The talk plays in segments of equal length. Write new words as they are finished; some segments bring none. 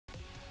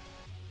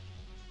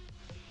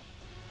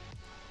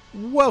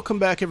Welcome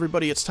back,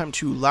 everybody. It's time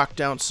to lock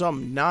down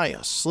some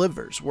Naya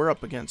Slivers. We're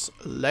up against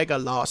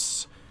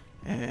Legolas,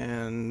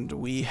 and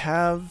we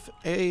have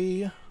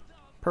a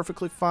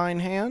perfectly fine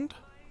hand.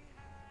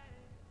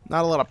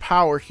 Not a lot of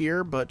power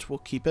here, but we'll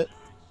keep it.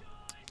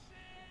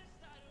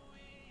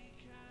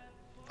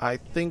 I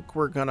think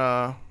we're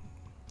gonna...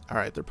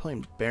 Alright, they're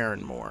playing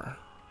Baron more.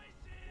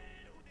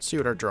 Let's see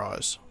what our draw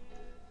is.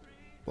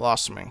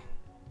 Blossoming.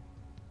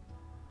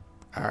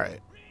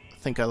 Alright, I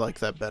think I like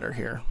that better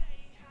here.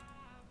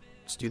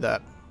 Let's do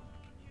that.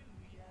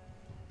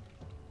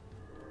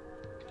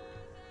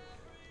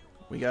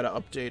 We gotta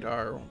update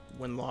our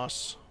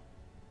win-loss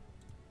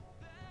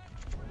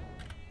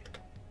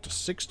to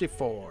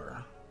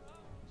 64.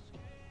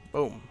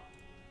 Boom.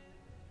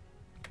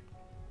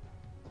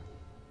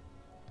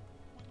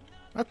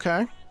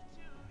 Okay.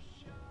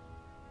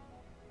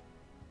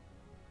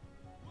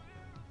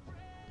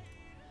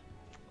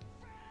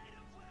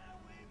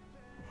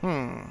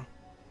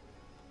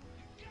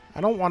 I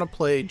don't want to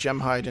play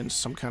Gemhide in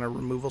some kind of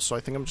removal, so I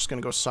think I'm just going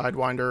to go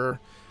Sidewinder,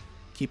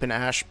 keep an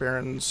Ash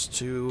Barons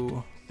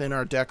to thin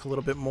our deck a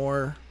little bit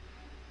more.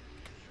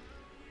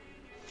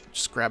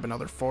 Just grab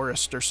another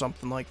Forest or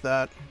something like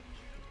that.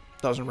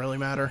 Doesn't really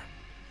matter.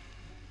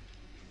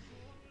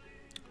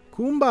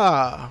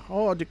 Kumba!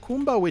 Oh, the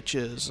Kumba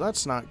Witches.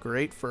 That's not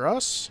great for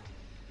us.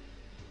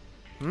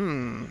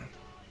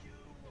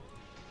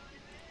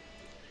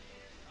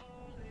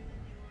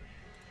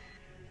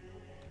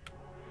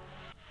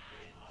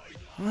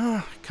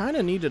 Kind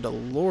of needed a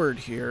Lord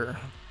here.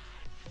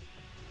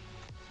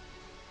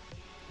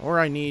 Or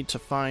I need to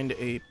find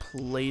a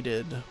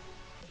plated...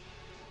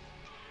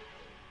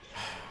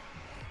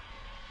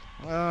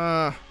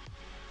 Alright,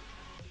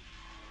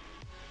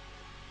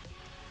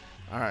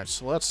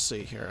 so let's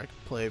see here. I can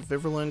play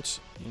Virulent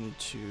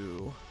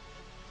into...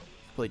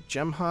 Play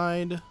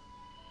Gemhide.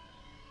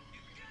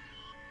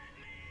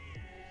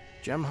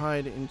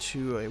 Gemhide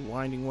into a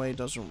Winding Way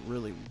doesn't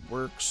really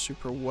work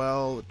super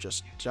well. It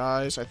just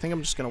dies. I think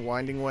I'm just going to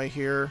Winding Way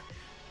here.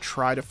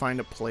 Try to find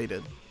a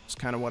plated. It's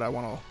kind of what I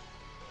want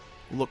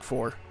to look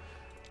for.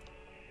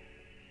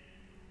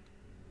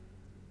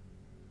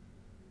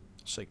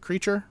 Say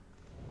creature.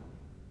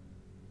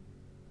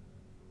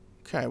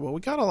 Okay, well,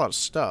 we got a lot of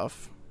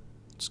stuff.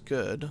 It's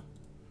good.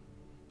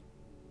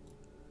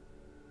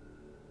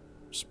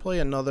 Just play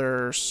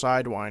another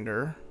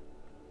Sidewinder.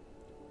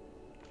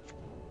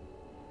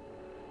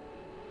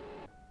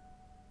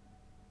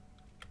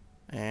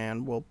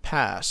 And we'll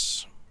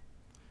pass.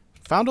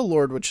 Found a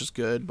Lord, which is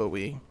good, but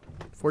we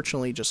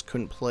fortunately just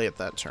couldn't play it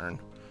that turn.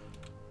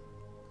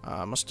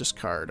 Must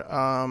discard.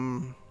 What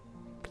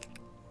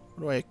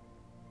do I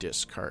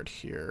discard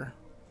here?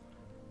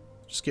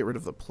 Just get rid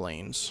of the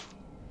plains.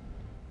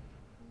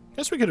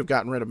 Guess we could have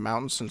gotten rid of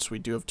mountains since we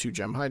do have 2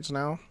 Gemhides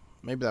now.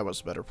 Maybe that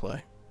was a better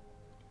play.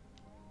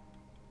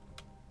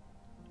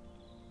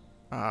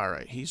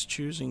 Alright, he's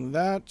choosing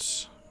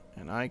that.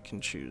 And I can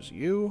choose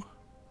you.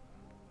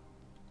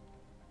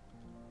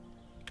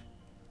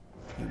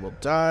 He will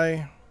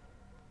die.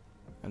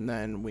 And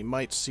then we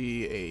might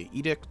see a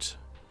Edict.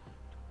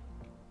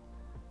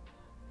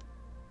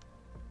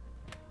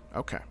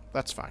 Okay,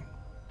 that's fine.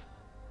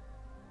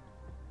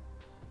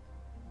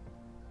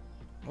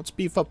 Let's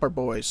beef up our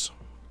boys.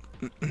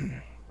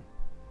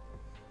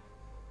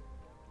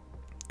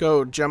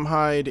 Go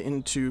Gemhide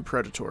into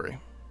Predatory.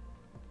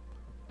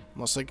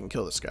 Unless I can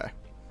kill this guy.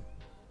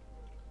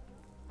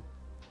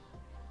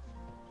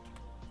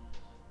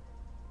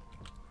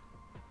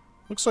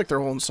 Looks like they're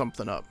holding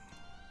something up.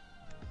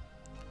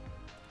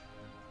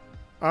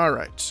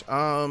 Alright,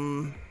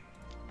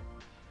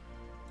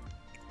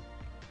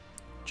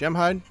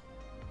 Gemhide.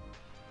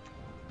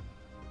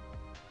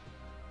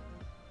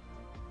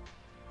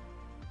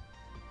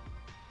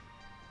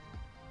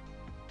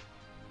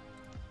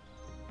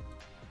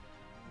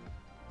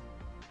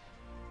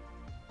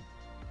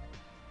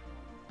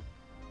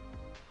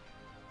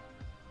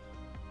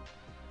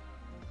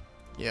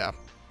 Yeah,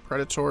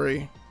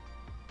 Predatory.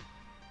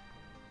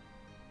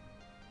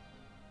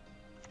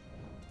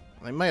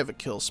 They might have a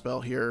kill spell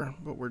here,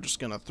 but we're just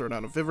going to throw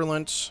down a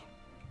Virulent.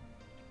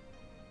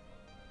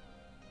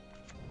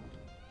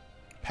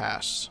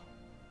 Pass.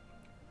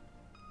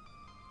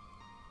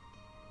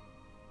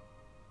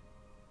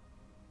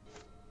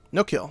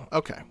 No kill.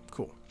 Okay,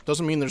 cool.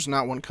 Doesn't mean there's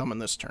not one coming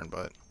this turn,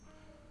 but...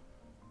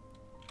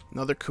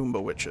 Another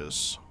Kumba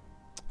Witches.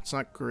 It's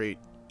not great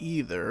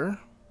either.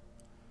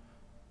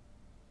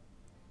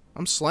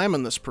 I'm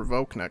slamming this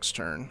Provoke next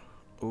turn.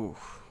 Ooh.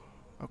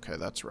 Okay,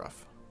 that's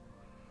rough.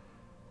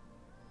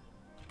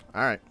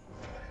 Alright.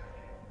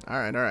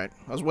 Alright.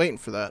 I was waiting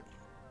for that.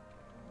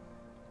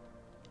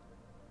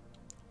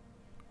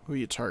 Who are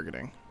you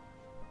targeting?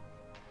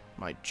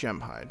 My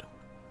Gemhide.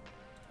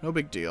 No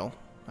big deal.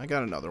 I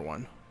got another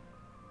one.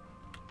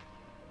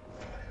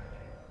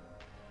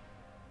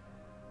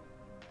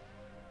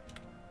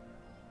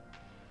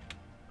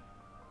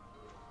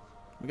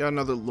 We got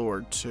another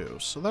Lord too,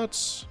 so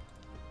that's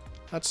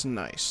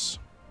nice.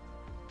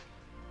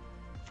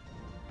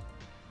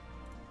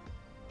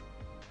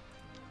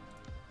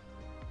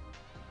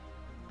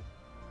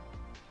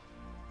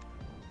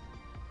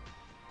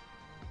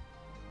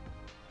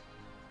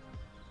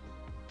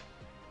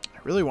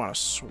 really want to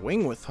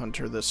swing with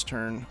Hunter this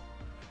turn.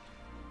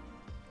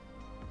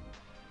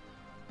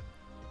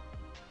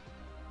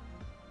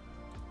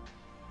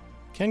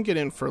 Can get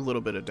in for a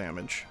little bit of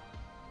damage.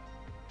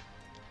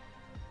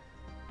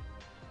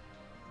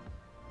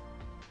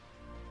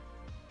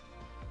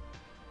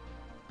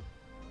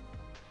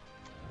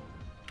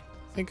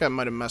 I think I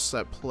might have messed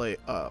that play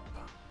up.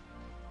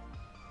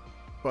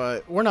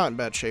 But we're not in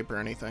bad shape or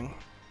anything.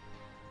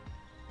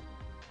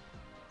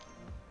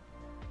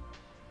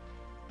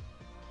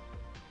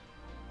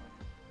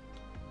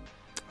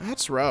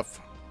 That's rough.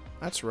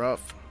 That's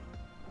rough.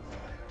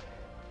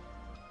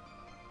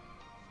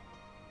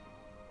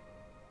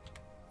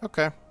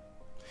 Okay.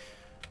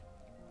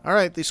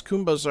 Alright, these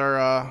Koombas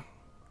are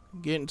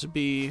getting to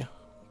be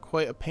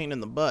quite a pain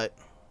in the butt.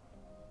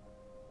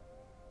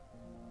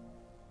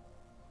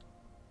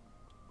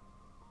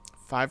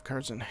 Five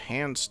cards in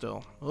hand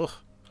still. Ugh.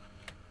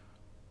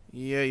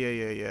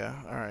 Yeah.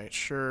 Alright,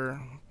 sure.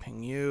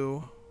 Ping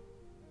you.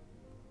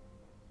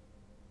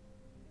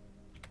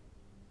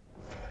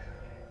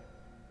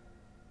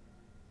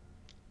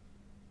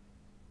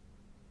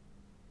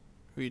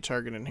 Who are you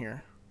targeting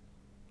here?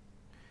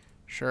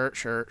 Sure.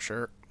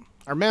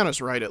 Our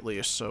mana's right at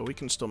least, so we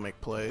can still make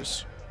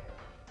plays.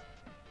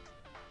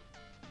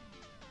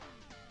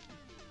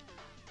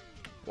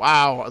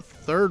 Wow, a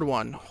third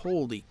one.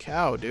 Holy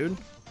cow, dude.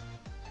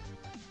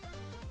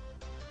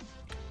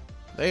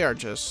 They are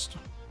just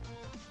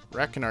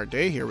wrecking our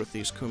day here with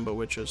these Koomba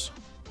Witches.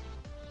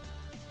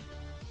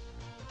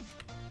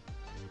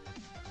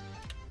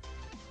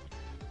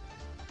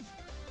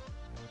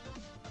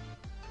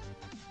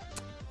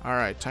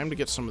 Alright, time to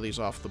get some of these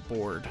off the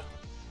board.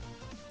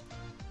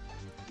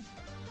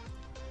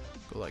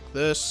 Go like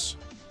this.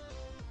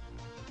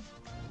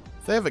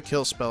 If they have a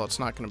kill spell, it's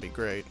not going to be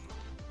great.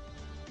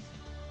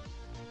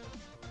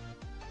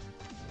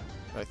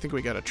 But I think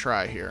we got to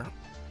try here.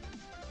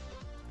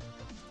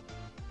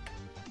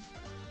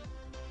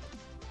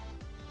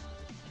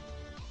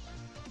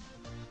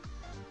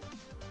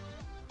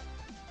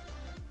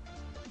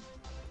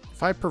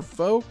 If I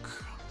provoke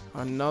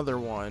another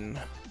one,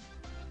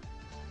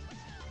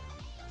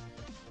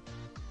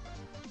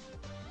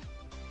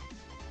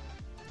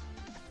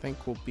 I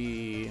think we'll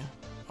be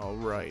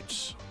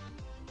alright.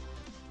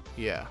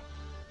 Yeah.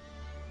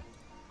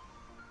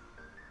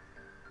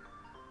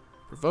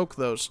 Provoke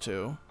those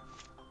two.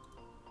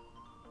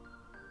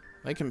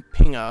 They can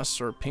ping us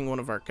or ping one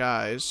of our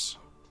guys.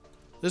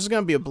 This is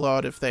gonna be a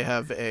blowout if they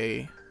have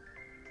a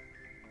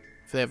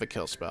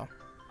kill spell,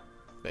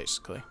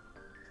 basically.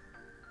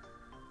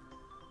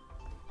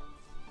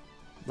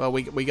 Well,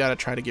 we gotta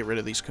try to get rid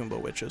of these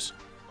Koomba Witches.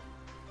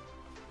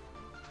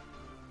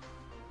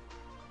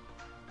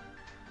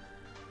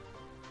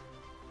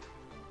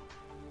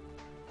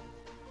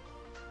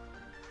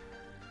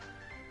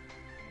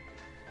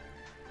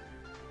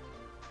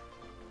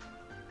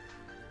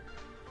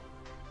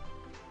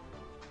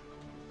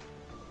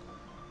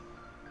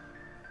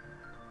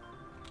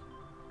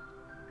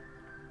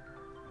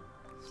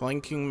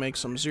 Flanking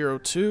makes them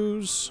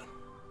 0/2s.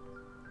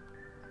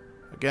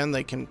 Again,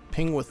 they can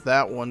ping with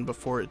that one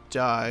before it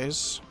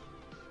dies.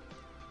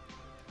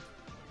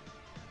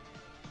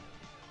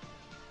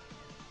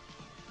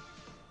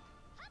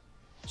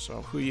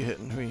 So, who you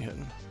hitting? Who you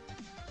hitting?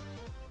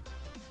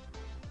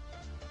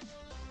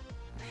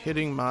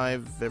 Hitting my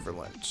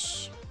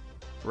Virulence.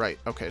 Right,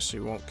 okay, so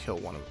you won't kill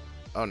one of them.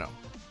 Oh, no.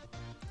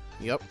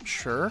 Yep,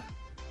 sure.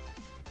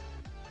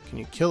 Can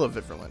you kill a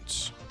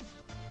Virulence?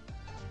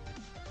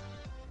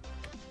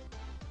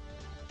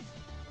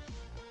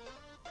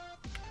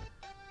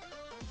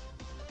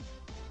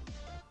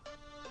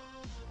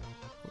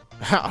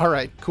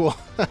 Alright, cool.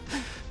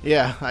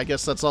 Yeah, I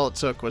guess that's all it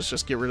took, was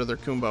just get rid of their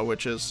Koomba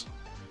Witches.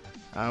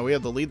 We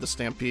had to lead the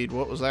Stampede.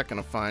 What was that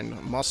going to find?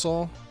 A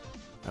Muscle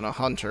and a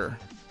Hunter.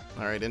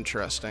 Alright,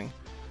 interesting.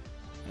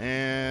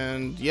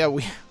 And, yeah,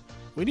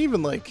 we'd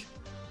even, like,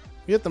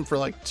 we hit them for,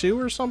 like, 2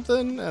 or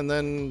something, and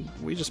then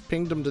we just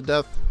pinged them to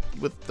death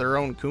with their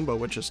own Koomba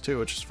Witches, too,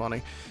 which is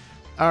funny.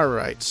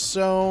 Alright,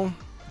 so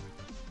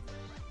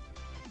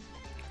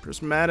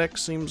Prismatic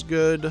seems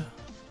good.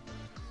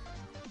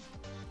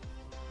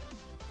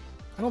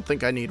 I don't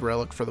think I need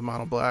Relic for the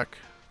mono black.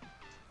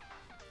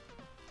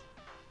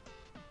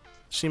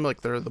 Seem like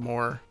they're the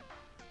more...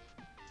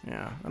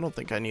 Yeah, I don't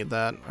think I need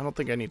that. I don't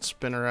think I need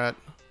Spinneret.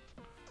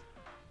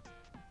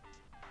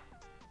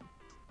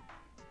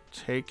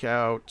 Take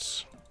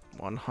out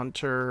one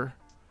Hunter,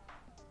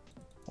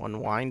 one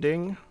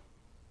Winding.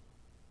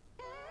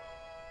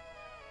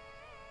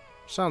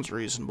 Sounds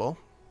reasonable.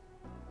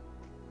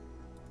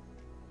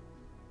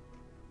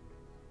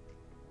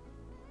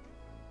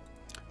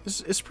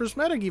 Is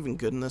Prismatic even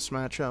good in this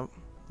matchup?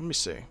 Let me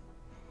see.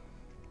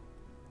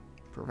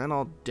 Prevent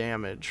all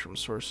damage from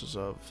sources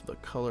of the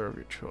color of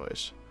your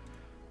choice.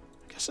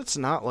 I guess it's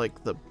not,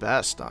 like, the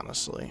best,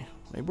 honestly.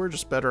 Maybe we're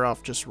just better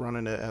off just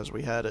running it as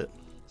we had it.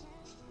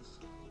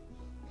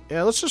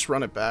 Yeah, let's just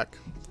run it back.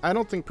 I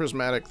don't think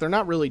Prismatic... They're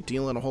not really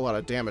dealing a whole lot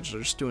of damage.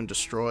 They're just doing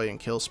destroy and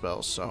kill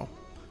spells, so...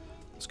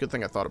 It's a good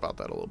thing I thought about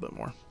that a little bit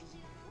more.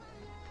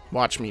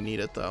 Watch me need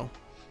it, though.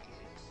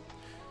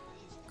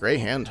 Great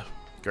hand.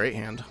 Great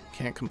hand.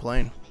 Can't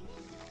complain.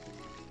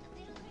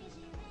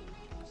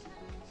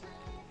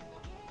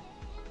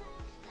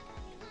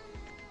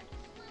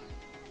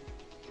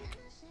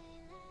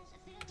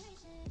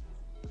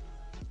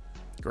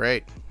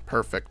 Great.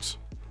 Perfect.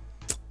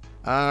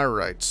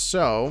 Alright,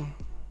 so...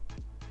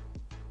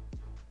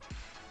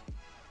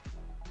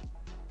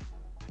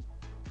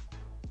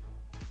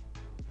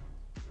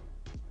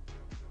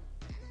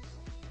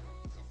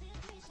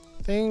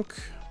 I think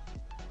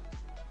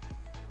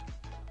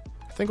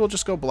we'll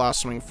just go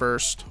Blossoming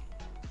first.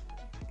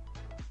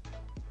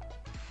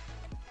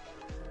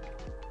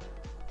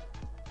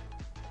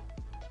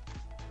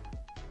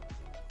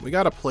 We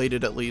gotta plate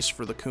it at least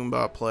for the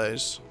Kumbha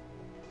plays.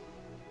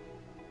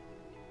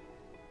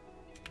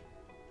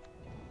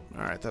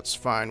 Alright, that's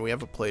fine. We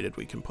have a plated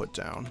we can put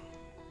down.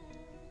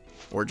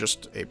 Or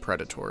just a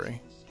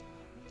predatory.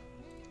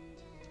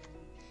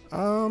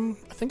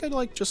 I think I'd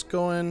like just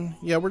going...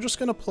 Yeah, we're just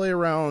going to play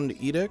around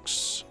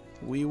Edicts.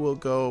 We will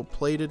go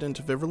plated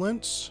into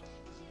Virulence.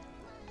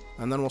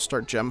 And then we'll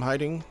start gem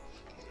hiding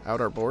out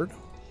our board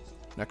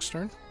next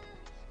turn.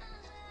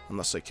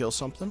 Unless they kill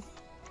something.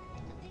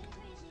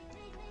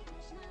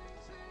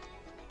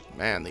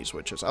 Man, these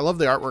witches. I love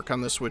the artwork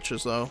on this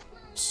witches, though.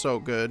 So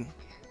good.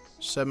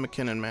 Seb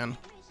McKinnon, man.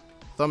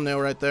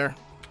 Thumbnail right there.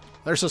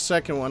 There's a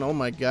second one. Oh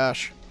my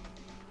gosh.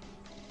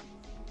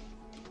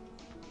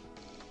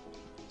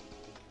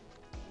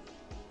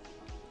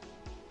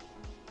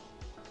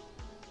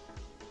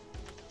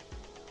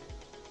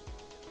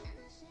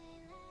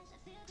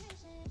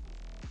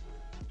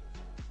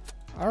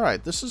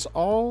 Alright, this is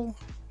all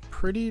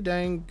pretty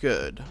dang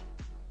good.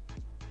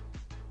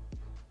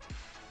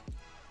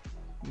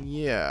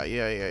 Yeah.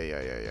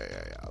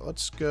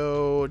 Let's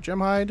go gem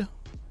hide.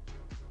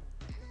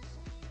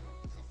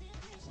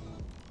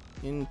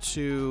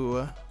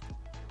 Into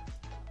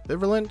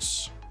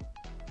Virulence.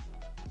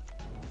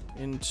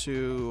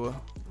 Into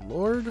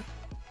Lord.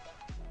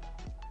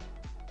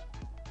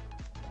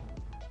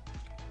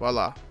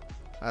 Voila.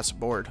 That's a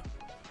board.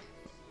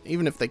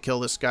 Even if they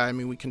kill this guy, I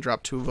mean, we can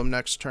drop 2 of them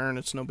next turn.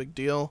 It's no big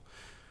deal.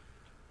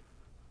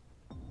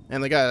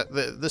 And the guy,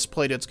 this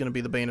plated's going to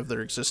be the bane of their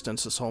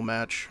existence this whole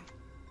match.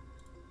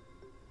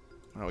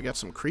 Oh, we got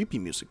some creepy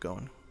music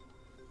going.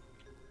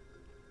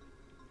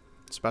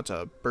 It's about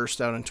to burst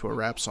out into a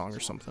rap song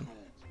or something.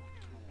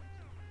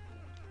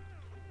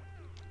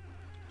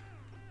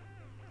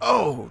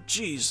 Oh,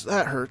 jeez,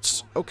 that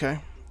hurts. Okay.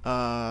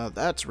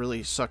 That's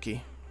really sucky.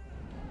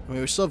 I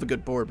mean, we still have a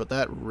good board, but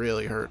that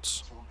really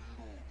hurts.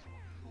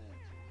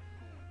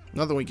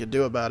 Nothing we could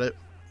do about it,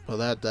 but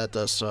that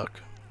does suck.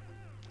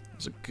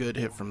 It's a good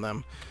hit from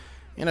them.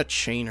 And a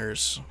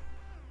Chainers.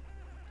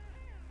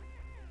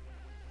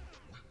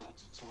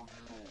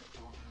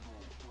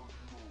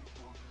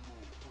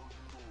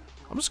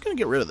 I'm just going to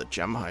get rid of the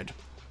gem hide.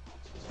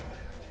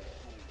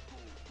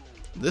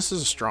 This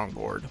is a strong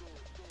board.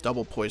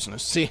 Double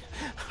poisonous. See?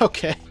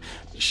 Okay.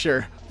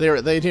 Sure.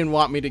 They didn't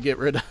want me to get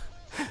rid of...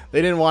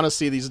 They didn't want to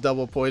see these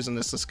double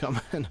poisonouses come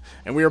in.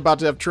 And we were about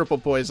to have triple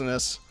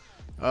poisonous.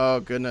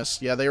 Oh,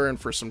 goodness. Yeah, they were in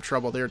for some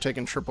trouble. They were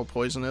taking triple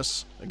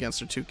poisonous against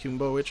their 2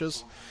 Kumbha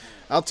witches.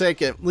 I'll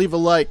take it. Leave a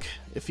like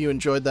if you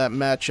enjoyed that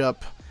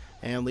matchup.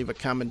 And leave a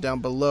comment down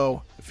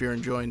below if you're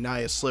enjoying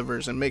Naya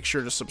Slivers. And make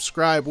sure to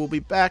subscribe. We'll be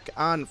back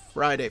on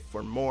Friday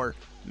for more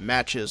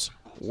matches.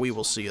 We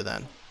will see you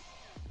then.